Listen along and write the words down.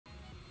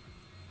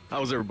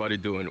How's everybody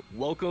doing?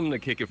 Welcome to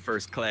Kick It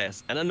First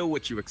Class, and I know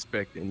what you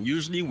expect. And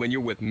usually when you're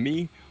with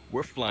me,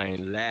 we're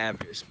flying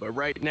lavish. But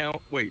right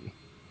now, wait.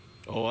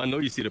 Oh, I know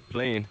you see the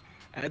plane.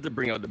 I had to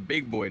bring out the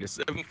big boy, the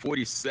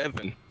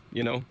 747.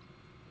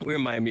 We're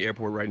in Miami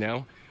Airport right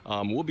now.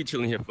 We'll be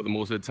chilling here for the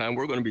most of the time.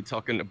 We're going to be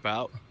talking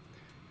about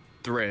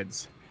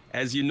threads.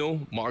 As you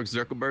know, Mark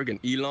Zuckerberg and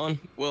Elon,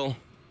 well,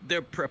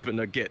 they're prepping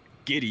to get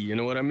giddy, you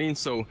know what I mean?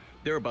 So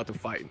they're about to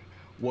fight.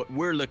 What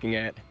we're looking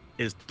at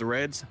is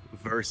threads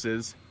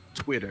versus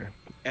Twitter.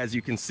 As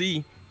you can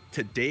see,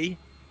 today,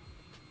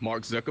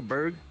 Mark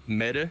Zuckerberg,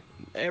 Meta,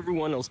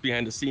 everyone else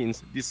behind the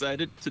scenes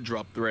decided to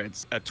drop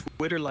threads, a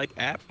Twitter-like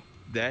app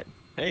that,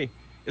 hey,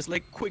 it's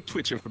like quick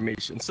Twitch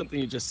information, something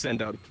you just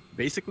send out.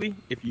 Basically,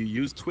 if you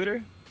use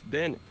Twitter,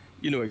 then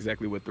you know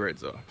exactly what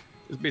threads are.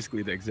 It's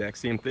basically the exact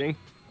same thing,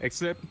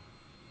 except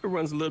it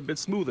runs a little bit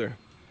smoother.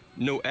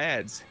 No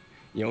ads.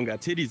 You don't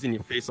got titties in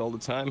your face all the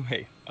time.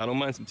 Hey, I don't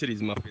mind some titties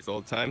in my face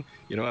all the time.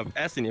 You don't have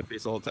ass in your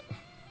face all the time.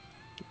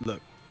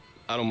 Look,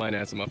 I don't mind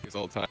ass in my face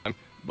all the time.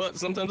 But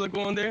sometimes I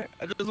go on there,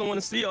 I just don't want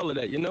to see all of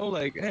that,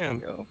 like, damn,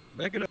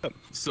 back it up.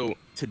 So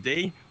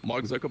today,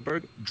 Mark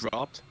Zuckerberg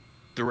dropped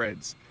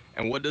threads.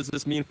 And what does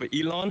this mean for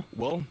Elon?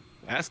 Well,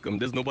 ask him.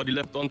 There's nobody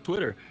left on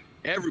Twitter.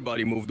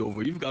 Everybody moved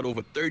over. You've got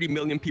over 30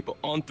 million people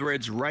on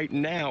threads right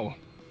now.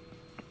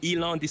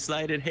 Elon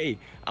decided, hey,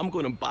 I'm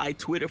going to buy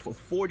Twitter for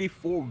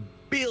 44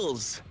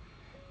 bills.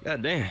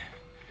 God damn.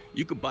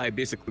 You could buy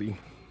basically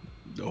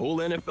the whole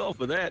NFL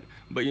for that.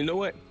 But you know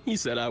what? He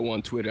said, I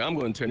want Twitter. I'm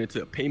going to turn it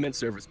into a payment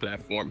service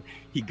platform.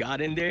 He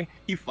got in there.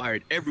 He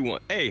fired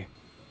everyone. Hey,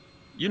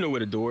 you know where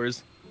the door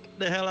is. Get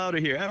the hell out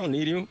of here. I don't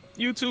need you.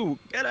 You too.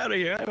 Get out of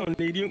here. I don't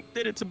need you.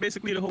 Did it to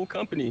basically the whole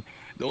company.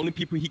 The only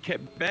people he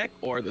kept back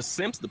are the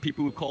simps, the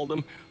people who called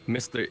him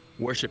Mr.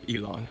 Worship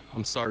Elon.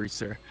 I'm sorry,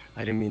 sir.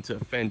 I didn't mean to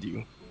offend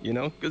you,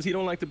 because he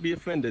don't like to be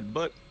offended.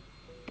 But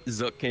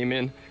Zuck came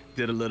in,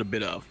 did a little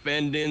bit of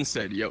offending,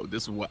 said, yo,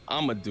 this is what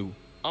I'm going to do.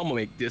 I'm gonna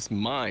make this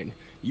mine.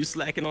 You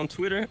slacking on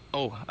Twitter?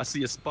 Oh, I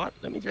see a spot.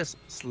 Let me just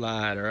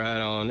slide right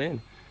on in.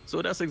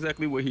 So that's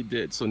exactly what he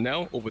did. So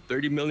now over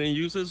 30 million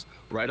users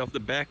right off the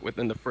back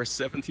within the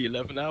first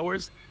 11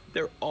 hours,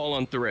 they're all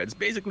on threads.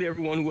 Basically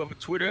everyone who have a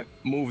Twitter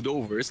moved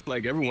over. It's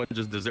like everyone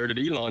just deserted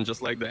Elon,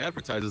 just like the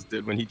advertisers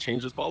did when he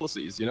changed his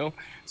policies,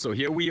 So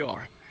here we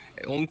are.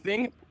 The only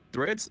thing,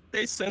 threads,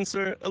 they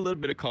censor a little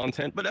bit of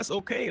content, but that's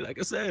okay. Like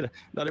I said,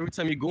 not every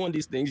time you go on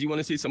these things, you want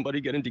to see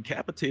somebody getting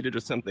decapitated or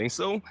something.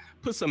 So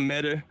put some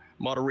meta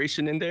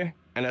moderation in there,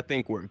 and I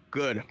think we're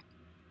good,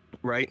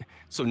 right?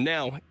 So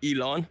now,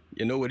 Elon,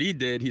 you know what he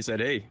did? He said,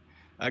 hey,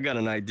 I got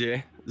an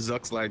idea.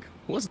 Zuck's like,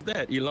 what's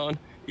that, Elon?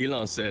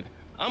 Elon said,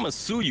 I'm gonna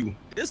sue you.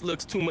 This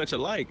looks too much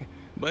alike.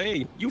 But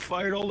hey, you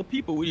fired all the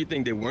people. What do you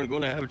think? They weren't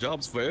going to have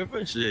jobs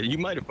forever? Shit, you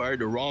might have fired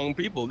the wrong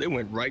people. They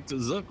went right to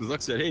Zuck.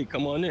 Zuck said, hey,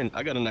 come on in.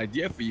 I got an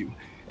idea for you.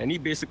 And he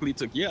basically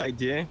took your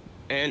idea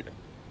and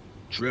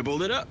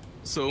dribbled it up.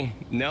 So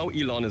now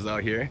Elon is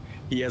out here.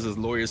 He has his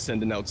lawyers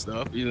sending out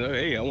stuff.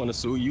 Hey, I want to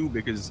sue you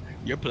because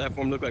your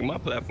platform look like my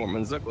platform.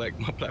 And Zuck like,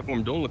 my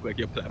platform don't look like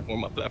your platform.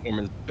 My platform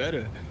is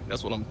better.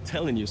 That's what I'm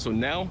telling you. So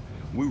now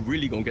we're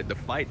really going to get the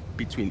fight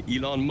between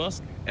Elon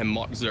Musk and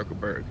Mark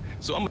Zuckerberg.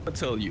 So I'm going to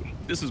tell you,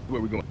 this is where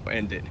we're going to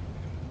end it.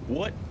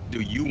 What do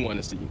you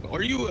want to see?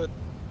 Are you a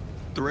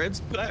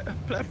Threads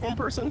platform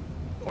person?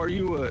 Are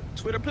you a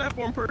Twitter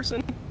platform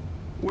person?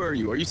 Where are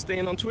you? Are you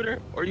staying on Twitter?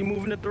 Are you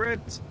moving to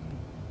Threads?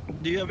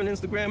 Do you have an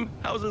Instagram?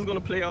 How is this going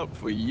to play out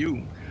for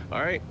you?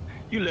 All right,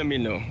 you let me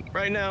know.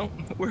 Right now,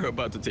 we're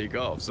about to take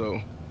off.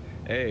 So,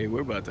 hey,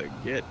 we're about to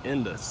get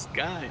in the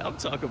sky. I'm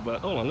talking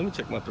about, hold on, let me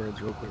check my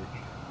Threads real quick.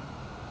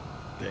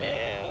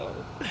 Damn.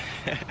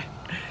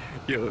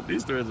 Yo,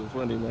 these threads are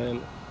funny, man.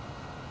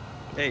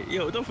 Hey,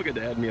 yo, don't forget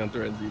to add me on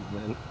Threads either,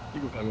 man. You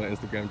can find me on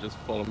Instagram, just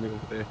follow me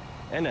over there.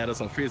 And add us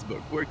on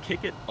Facebook. We're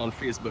Kick It on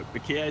Facebook. The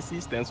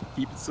KIC stands for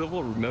Keep It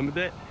Civil. Remember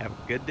that. Have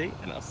a good day,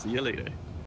 and I'll see you later.